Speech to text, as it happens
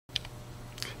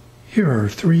Here are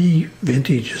three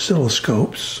vintage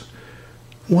oscilloscopes.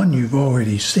 One you've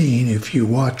already seen if you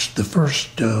watched the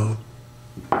first in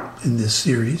this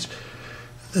series,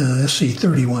 the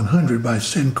SC-3100 by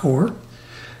Sencore.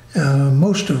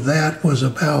 Most of that was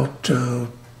about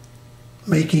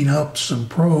making up some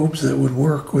probes that would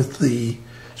work with the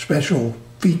special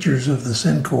features of the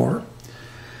Sencore.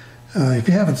 If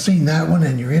you haven't seen that one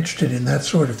and you're interested in that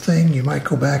sort of thing, you might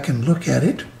go back and look at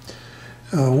it.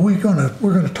 We're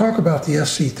going to talk about the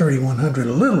SC-3100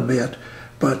 a little bit,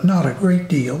 but not a great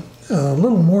deal. A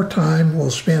little more time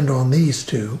we'll spend on these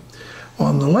two.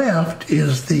 On the left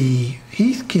is the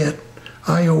Heathkit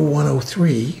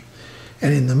IO-103,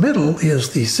 and in the middle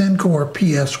is the Sencore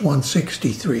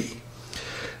PS-163.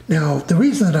 Now, the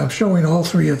reason that I'm showing all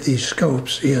three of these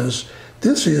scopes is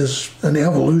this is an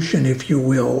evolution, if you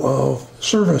will, of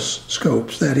service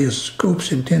scopes, that is,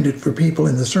 scopes intended for people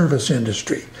in the service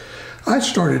industry. I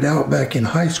started out back in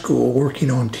high school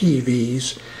working on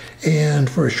TVs, and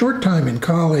for a short time in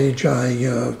college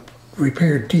I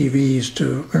repaired TVs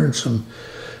to earn some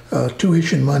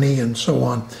tuition money and so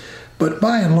on. But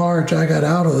by and large I got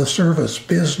out of the service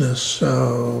business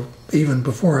even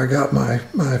before I got my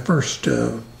first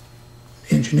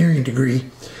engineering degree.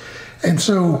 And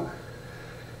so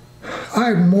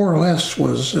I more or less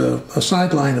was a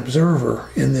sideline observer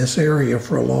in this area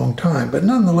for a long time, but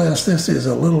nonetheless this is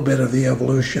a little bit of the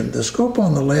evolution. The scope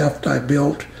on the left I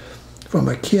built from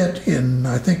a kit in,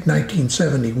 I think,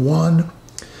 1971.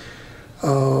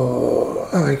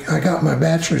 I got my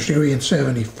bachelor's degree in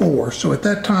 '74, so at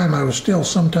that time I was still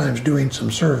sometimes doing some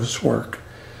service work.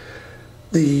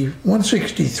 The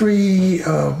 163,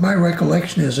 my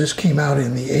recollection is this came out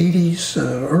in the 80s,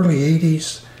 early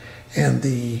 80s, and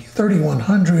the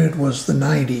 3100 was the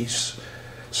 90s.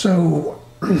 So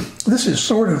this is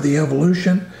sort of the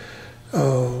evolution.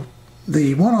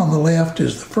 The one on the left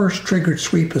is the first triggered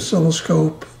sweep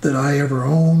oscilloscope that I ever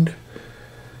owned.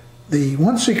 The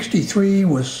 163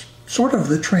 was sort of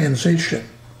the transition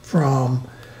from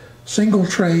single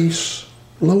trace,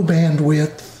 low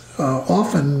bandwidth,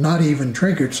 often not even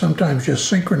triggered, sometimes just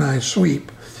synchronized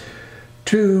sweep,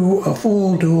 to a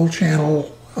full dual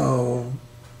channel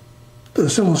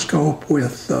oscilloscope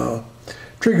with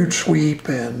triggered sweep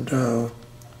and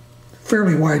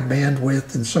fairly wide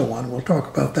bandwidth and so on. We'll talk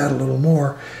about that a little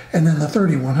more. And then the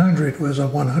 3100 was a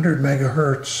 100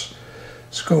 megahertz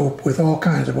scope with all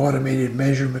kinds of automated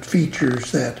measurement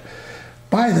features that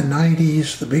by the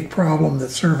 90s, the big problem that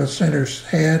service centers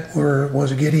had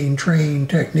was getting trained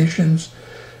technicians.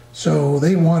 So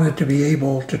they wanted to be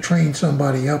able to train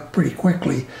somebody up pretty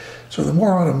quickly. So the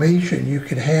more automation you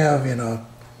could have in a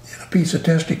piece of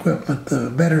test equipment, the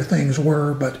better things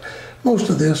were. But most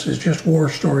of this is just war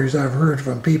stories I've heard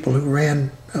from people who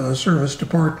ran service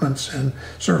departments and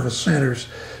service centers.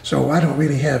 So I don't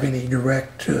really have any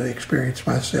direct experience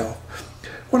myself.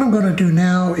 What I'm going to do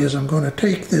now is I'm going to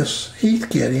take this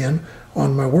Heathkit in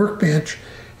on my workbench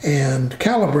and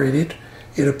calibrate it.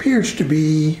 It appears to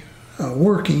be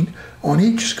working. On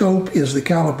each scope is the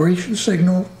calibration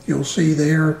signal. You'll see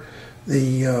there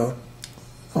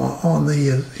on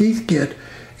the Heathkit,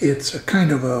 it's a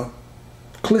kind of a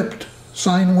clipped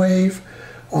sine wave.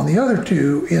 On the other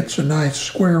two, it's a nice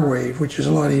square wave, which is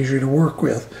a lot easier to work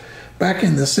with. Back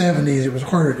in the 70s, it was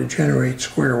harder to generate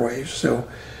square waves, so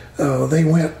they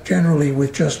went generally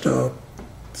with just a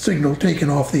signal taken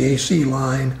off the AC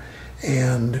line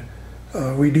and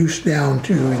reduced down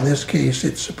to, in this case,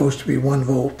 it's supposed to be 1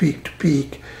 volt peak to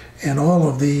peak, and all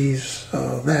of these,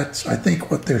 that's, I think,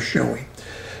 what they're showing.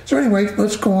 So anyway,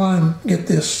 let's go on and get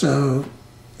this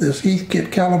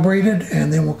Heathkit calibrated,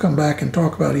 and then we'll come back and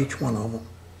talk about each one of them.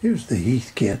 Here's the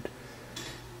Heathkit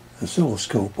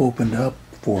oscilloscope opened up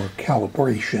for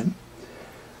calibration.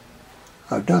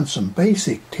 I've done some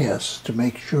basic tests to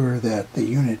make sure that the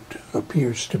unit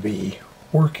appears to be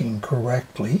working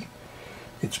correctly.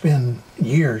 It's been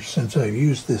years since I've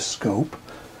used this scope,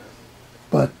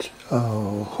 but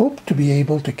hope to be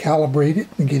able to calibrate it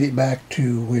and get it back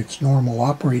to its normal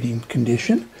operating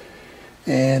condition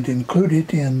and include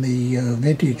it in the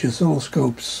vintage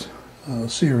oscilloscopes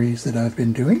series that I've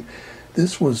been doing.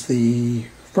 This was the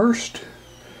first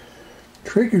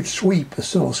triggered sweep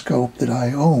oscilloscope that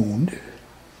I owned.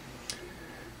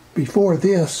 Before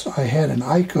this, I had an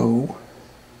ICO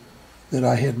that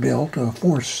I had built, a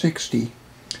 460,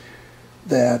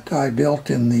 that I built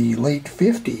in the late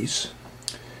 50s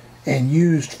and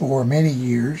used for many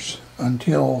years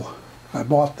until I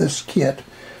bought this kit,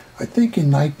 I think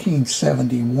in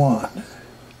 1971.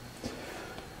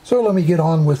 So let me get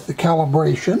on with the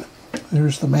calibration.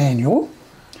 There's the manual.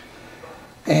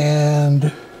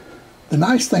 And The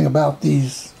nice thing about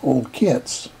these old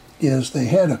kits is they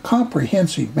had a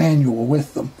comprehensive manual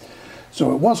with them,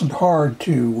 so it wasn't hard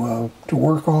to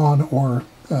work on, or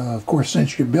of course,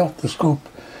 since you built the scope,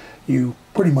 you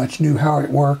pretty much knew how it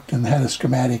worked and had a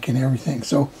schematic and everything.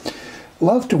 So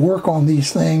love to work on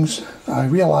these things. I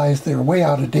realize they're way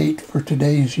out of date for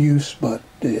today's use, but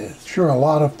sure a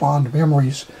lot of fond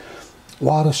memories. A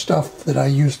lot of stuff that I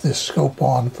used this scope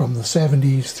on from the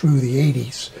 70s through the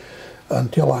 80s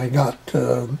until I got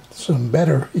some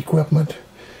better equipment,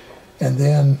 and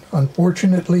then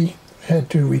unfortunately had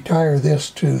to retire this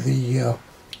to the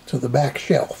back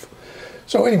shelf.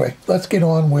 So anyway, let's get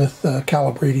on with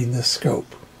calibrating this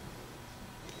scope.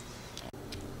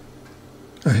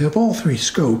 I have all three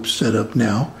scopes set up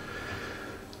now,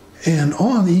 and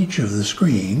on each of the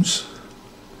screens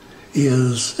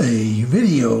is a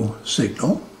video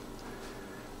signal.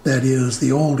 That is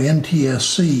the old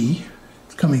NTSC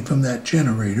coming from that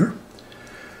generator.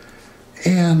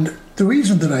 And the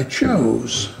reason that I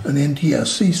chose an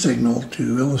NTSC signal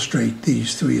to illustrate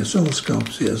these three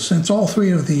oscilloscopes is, since all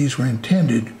three of these were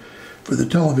intended for the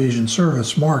television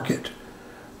service market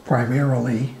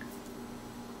primarily,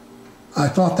 I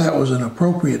thought that was an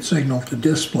appropriate signal to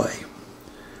display.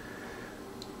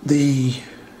 The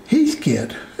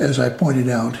Heathkit, as I pointed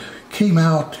out, came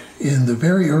out in the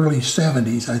very early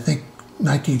 70s, I think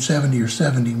 1970 or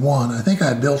 71. I think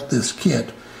I built this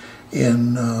kit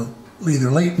in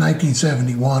either late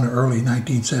 1971 or early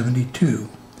 1972.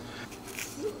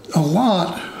 A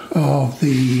lot of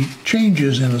the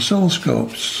changes in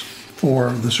oscilloscopes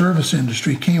for the service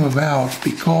industry came about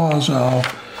because of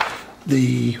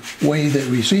the way that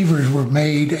receivers were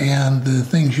made and the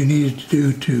things you needed to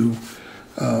do to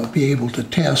be able to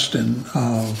test and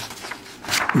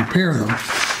repair them.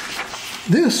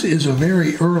 This is a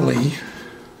very early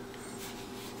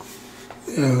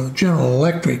General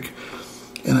Electric,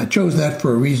 and I chose that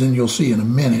for a reason you'll see in a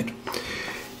minute.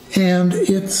 And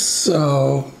it's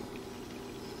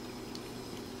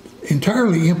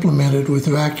entirely implemented with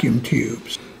vacuum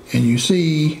tubes. And you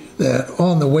see that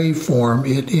on the waveform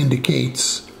it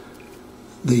indicates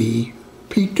the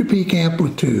peak-to-peak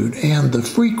amplitude and the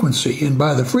frequency. And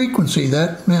by the frequency,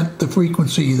 that meant the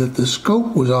frequency that the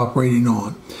scope was operating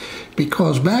on.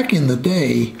 Because back in the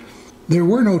day, there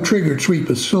were no triggered sweep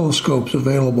oscilloscopes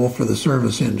available for the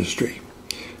service industry.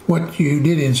 What you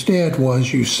did instead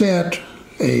was you set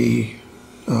a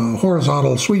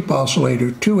horizontal sweep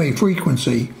oscillator to a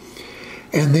frequency,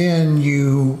 and then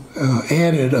you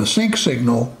added a sync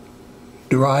signal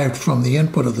derived from the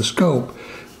input of the scope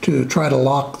to try to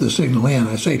lock the signal in.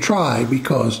 I say try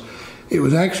because it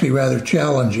was actually rather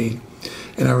challenging.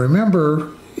 And I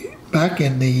remember back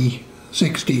in the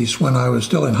 60s when I was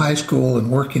still in high school and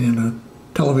working in a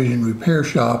television repair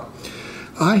shop,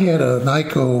 I had a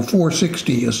Nyko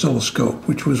 460 oscilloscope,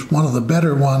 which was one of the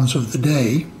better ones of the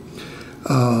day,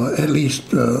 at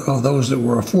least of those that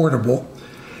were affordable.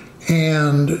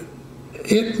 And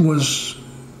it was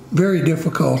very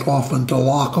difficult often to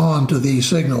lock on to these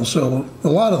signals, so a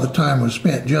lot of the time was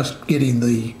spent just getting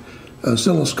the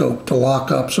oscilloscope to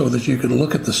lock up so that you could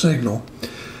look at the signal.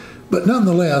 But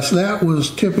nonetheless, that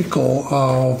was typical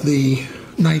of the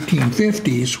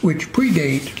 1950s, which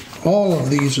predate all of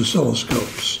these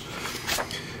oscilloscopes.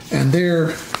 And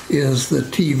there is the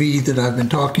TV that I've been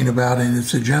talking about, and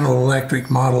it's a General Electric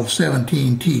model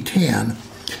 17T10.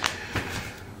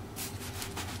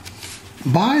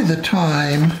 By the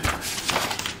time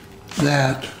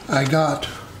that I got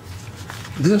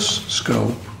this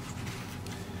scope,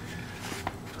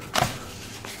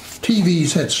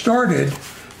 TVs had started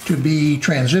to be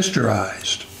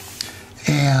transistorized,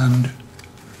 and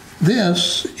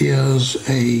this is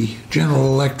a General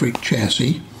Electric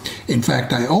chassis. In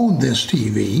fact, I owned this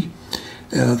TV,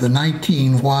 the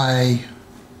 19YA,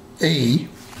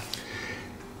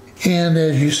 and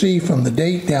as you see from the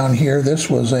date down here, this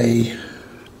was a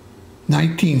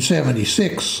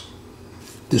 1976,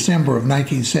 December of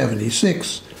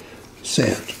 1976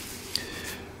 set.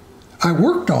 I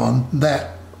worked on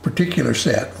that particular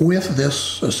set with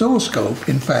this oscilloscope.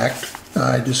 In fact,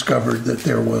 I discovered that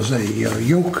there was a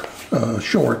yoke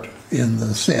short in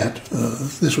the set.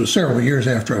 This was several years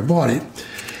after I bought it.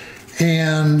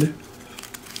 And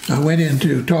I went in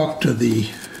to talk to the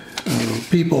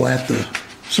people at the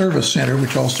service center,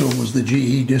 which also was the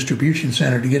GE distribution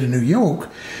center, to get a new yoke.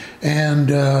 And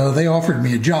they offered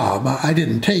me a job. I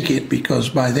didn't take it because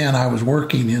by then I was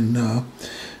working in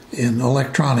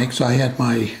electronics. I had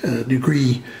my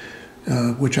degree,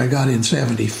 which I got in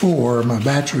 '74, my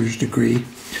bachelor's degree.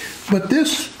 But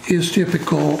this is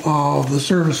typical of the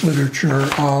service literature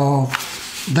of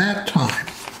that time.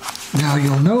 Now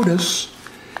you'll notice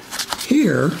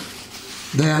here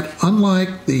that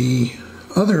unlike the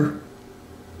other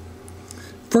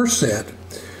first set,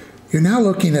 you're now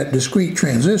looking at discrete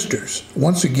transistors.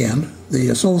 Once again, the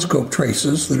oscilloscope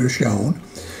traces that are shown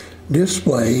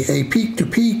display a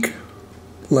peak-to-peak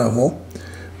level,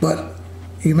 but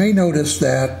you may notice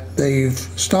that they've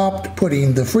stopped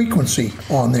putting the frequency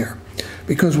on there,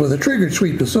 because with a triggered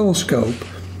sweep oscilloscope,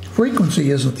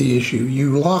 frequency isn't the issue.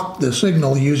 You lock the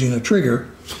signal using a trigger,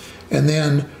 and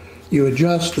then you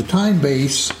adjust the time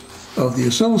base of the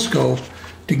oscilloscope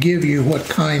to give you what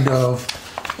kind of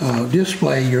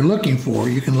display you're looking for.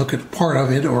 You can look at part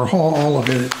of it or all of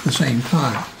it at the same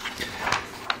time.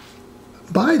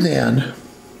 By then,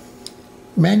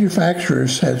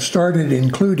 manufacturers had started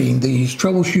including these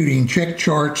troubleshooting check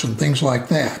charts and things like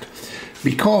that,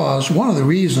 because one of the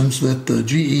reasons that the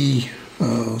GE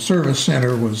Service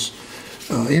Center was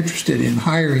interested in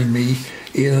hiring me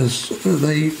is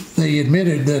they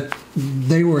admitted that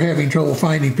they were having trouble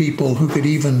finding people who could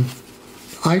even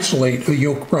isolate a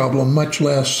yoke problem, much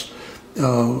less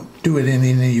do it in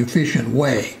any efficient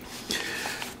way.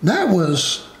 That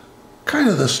was kind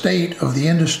of the state of the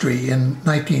industry in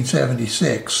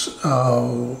 1976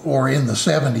 or in the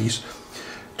 70s.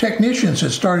 Technicians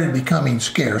had started becoming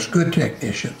scarce, good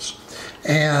technicians.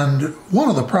 And one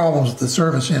of the problems that the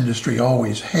service industry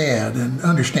always had, and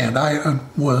understand, I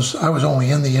was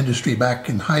only in the industry back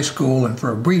in high school and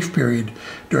for a brief period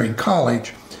during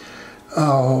college,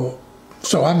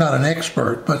 so I'm not an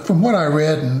expert, but from what I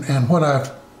read and what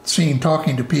I've seen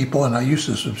talking to people, and I used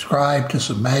to subscribe to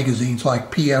some magazines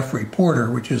like PF Reporter,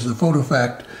 which is the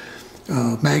PhotoFact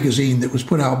magazine that was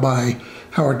put out by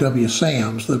Howard W.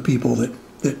 Sams, the people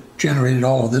that generated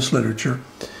all of this literature.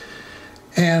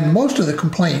 And most of the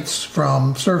complaints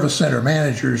from service center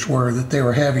managers were that they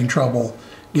were having trouble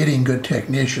getting good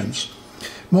technicians.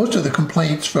 Most of the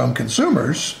complaints from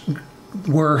consumers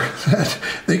were that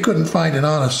they couldn't find an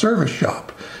honest service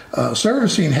shop.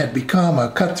 Servicing had become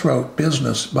a cutthroat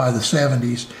business by the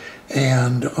 70s,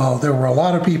 and there were a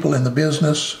lot of people in the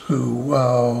business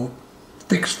who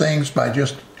fixed things by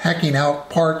just hacking out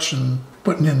parts and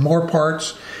putting in more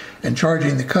parts and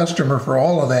charging the customer for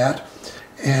all of that.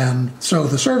 And so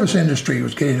the service industry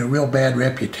was getting a real bad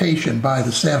reputation by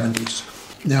the 70s.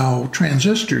 Now,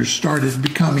 transistors started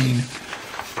becoming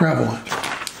prevalent.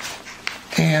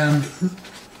 And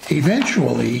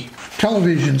eventually,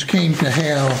 televisions came to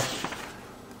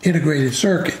have integrated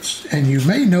circuits. And you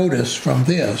may notice from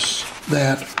this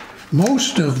that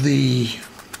most of the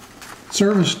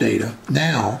service data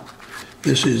now,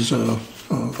 this is a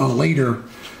later,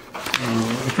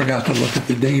 I forgot to look at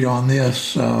the date on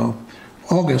this,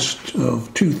 August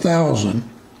of 2000.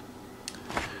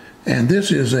 And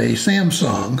this is a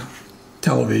Samsung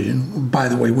television, by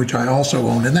the way, which I also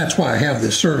owned, and that's why I have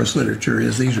this service literature,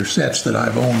 is these are sets that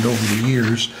I've owned over the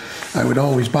years. I would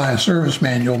always buy a service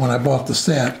manual when I bought the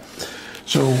set,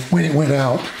 so when it went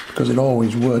out, because it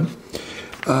always would,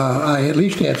 I at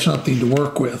least had something to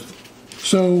work with.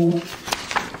 So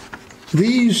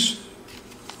these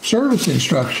service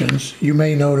instructions, you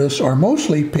may notice, are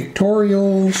mostly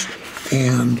pictorials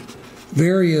and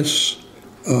various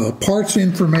parts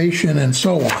information and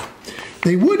so on.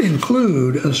 They would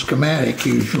include a schematic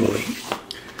usually,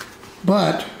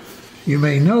 but you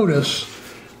may notice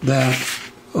that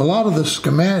a lot of the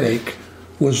schematic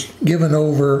was given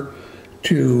over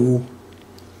to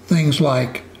things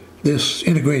like this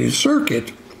integrated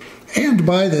circuit, and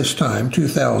by this time,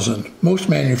 2000, most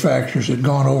manufacturers had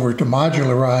gone over to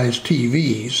modularized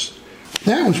TVs.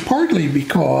 That was partly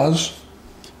because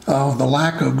of the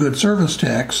lack of good service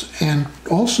techs, and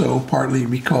also partly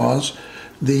because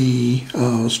the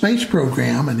space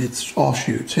program and its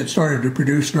offshoots had started to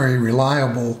produce very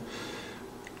reliable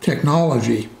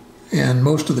technology, and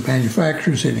most of the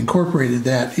manufacturers had incorporated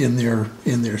that in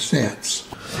their sets.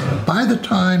 By the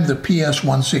time the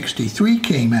PS-163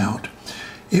 came out,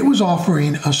 it was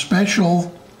offering a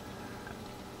special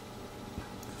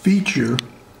feature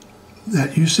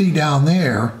that you see down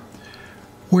there,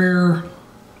 where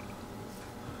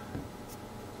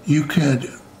you could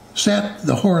set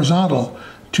the horizontal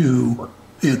to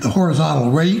the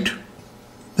horizontal rate,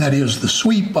 that is the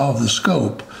sweep of the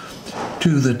scope,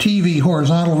 to the TV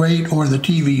horizontal rate or the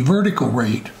TV vertical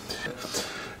rate.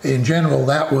 In general,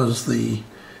 that was the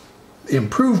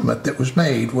improvement that was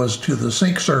made, was to the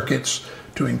sync circuits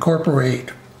to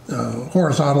incorporate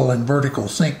horizontal and vertical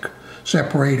sync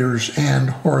separators and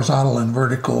horizontal and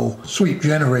vertical sweep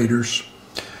generators.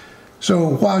 So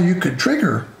while you could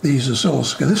trigger these this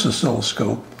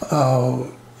oscilloscope,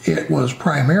 it was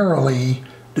primarily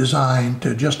designed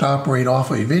to just operate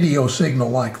off a video signal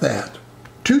like that.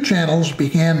 2 channels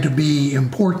began to be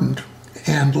important,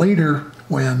 and later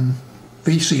when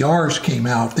VCRs came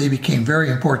out, they became very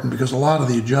important because a lot of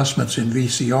the adjustments in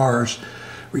VCRs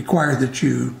required that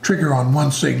you trigger on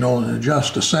one signal and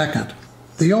adjust a second.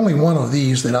 The only one of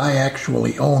these that I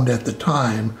actually owned at the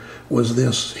time was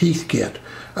this Heathkit.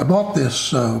 I bought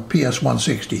this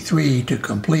PS-163 to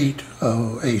complete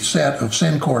a set of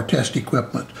Sencore test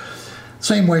equipment.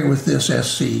 Same way with this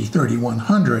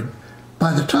SC-3100.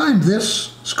 By the time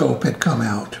this scope had come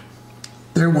out,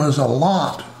 there was a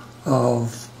lot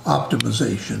of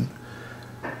optimization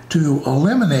to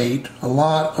eliminate a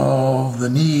lot of the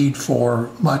need for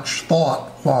much thought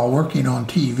while working on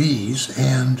TVs,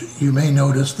 and you may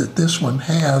notice that this one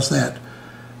has that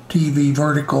TV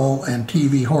vertical and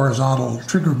TV horizontal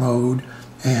trigger mode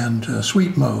and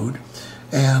sweep mode,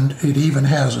 and it even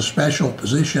has a special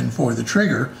position for the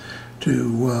trigger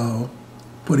to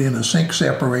put in a sync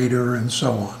separator and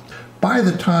so on. By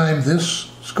the time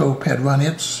this scope had run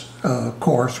its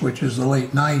course, which is the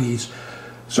late 90s,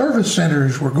 service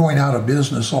centers were going out of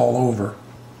business all over.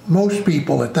 Most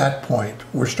people at that point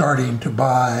were starting to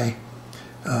buy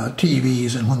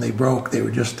TVs, and when they broke, they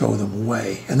would just throw them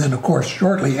away. And then, of course,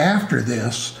 shortly after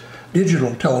this,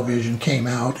 digital television came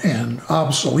out and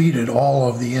obsoleted all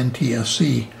of the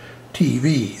NTSC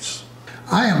TVs.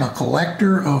 I am a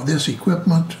collector of this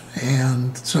equipment,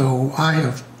 and so I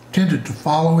have tended to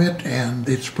follow it and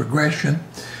its progression.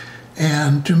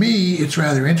 And to me, it's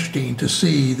rather interesting to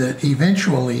see that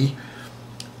eventually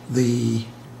the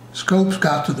scopes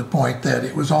got to the point that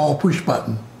it was all push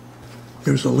button.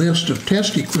 There's a list of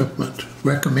test equipment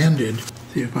recommended.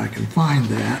 See if I can find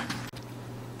that.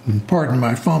 And pardon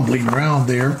my fumbling around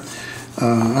there.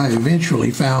 I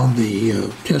eventually found the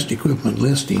test equipment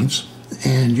listings,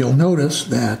 and you'll notice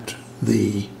that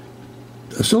the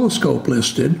oscilloscope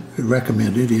listed,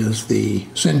 recommended, is the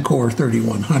Sencore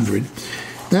 3100.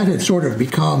 That had sort of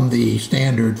become the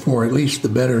standard for at least the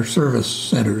better service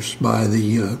centers by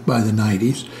the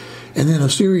 90s. And then a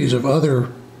series of other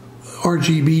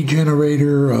RGB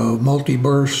generator,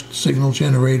 multi-burst signal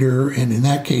generator, and in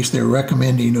that case they're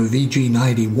recommending a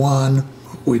VG91,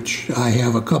 which I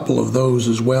have a couple of those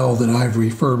as well that I've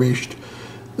refurbished.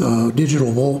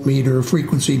 Digital voltmeter,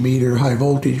 frequency meter, high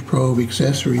voltage probe,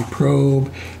 accessory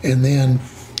probe, and then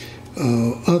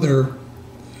other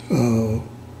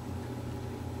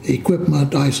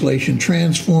equipment, isolation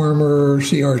transformer,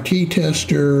 CRT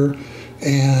tester,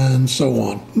 and so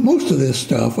on. Most of this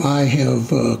stuff I have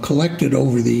collected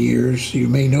over the years. You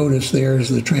may notice there's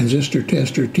the transistor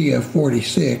tester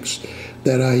TF46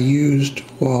 that I used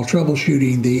while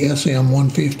troubleshooting the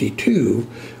SM152,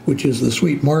 which is the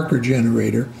sweep marker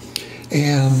generator.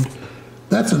 And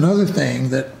that's another thing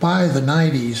that by the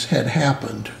 90s had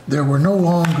happened. There were no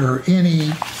longer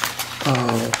any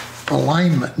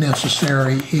alignment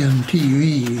necessary in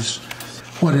TVs.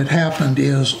 What had happened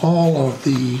is all of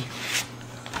the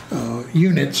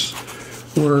units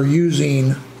were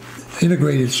using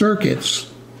integrated circuits.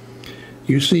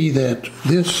 You see that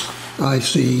this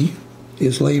IC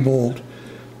is labeled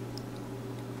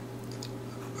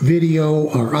video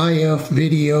or IF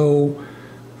video,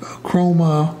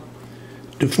 chroma,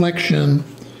 deflection,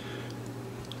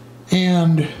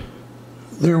 and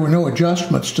there were no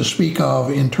adjustments to speak of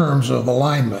in terms of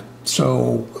alignment.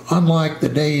 So unlike the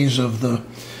days of the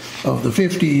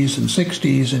 50s and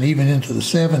 60s and even into the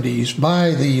 70s,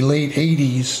 by the late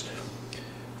 80s,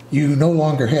 you no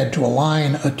longer had to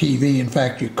align a TV. In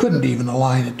fact, you couldn't even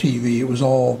align a TV. It was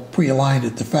all pre-aligned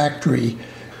at the factory.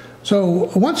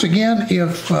 So once again,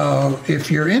 if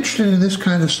you're interested in this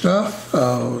kind of stuff,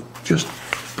 just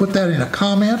put that in a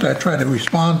comment. I try to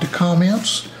respond to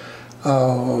comments.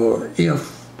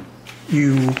 If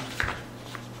you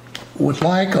would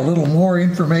like a little more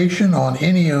information on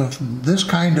any of this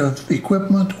kind of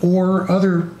equipment or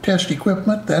other test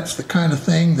equipment, that's the kind of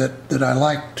thing that I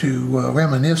like to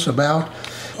reminisce about.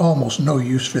 Almost no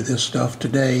use for this stuff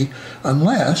today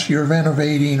unless you're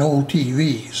renovating old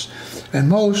TVs. And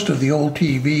most of the old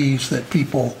TVs that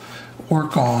people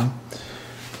work on,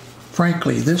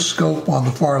 frankly, this scope on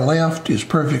the far left is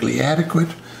perfectly adequate.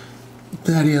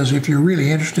 That is, if you're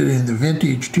really interested in the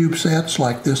vintage tube sets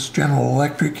like this General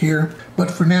Electric here.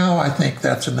 But for now, I think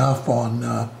that's enough on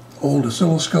old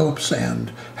oscilloscopes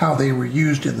and how they were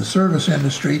used in the service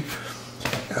industry.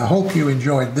 I hope you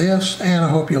enjoyed this, and I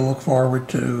hope you'll look forward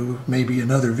to maybe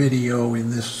another video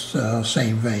in this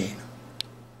same vein.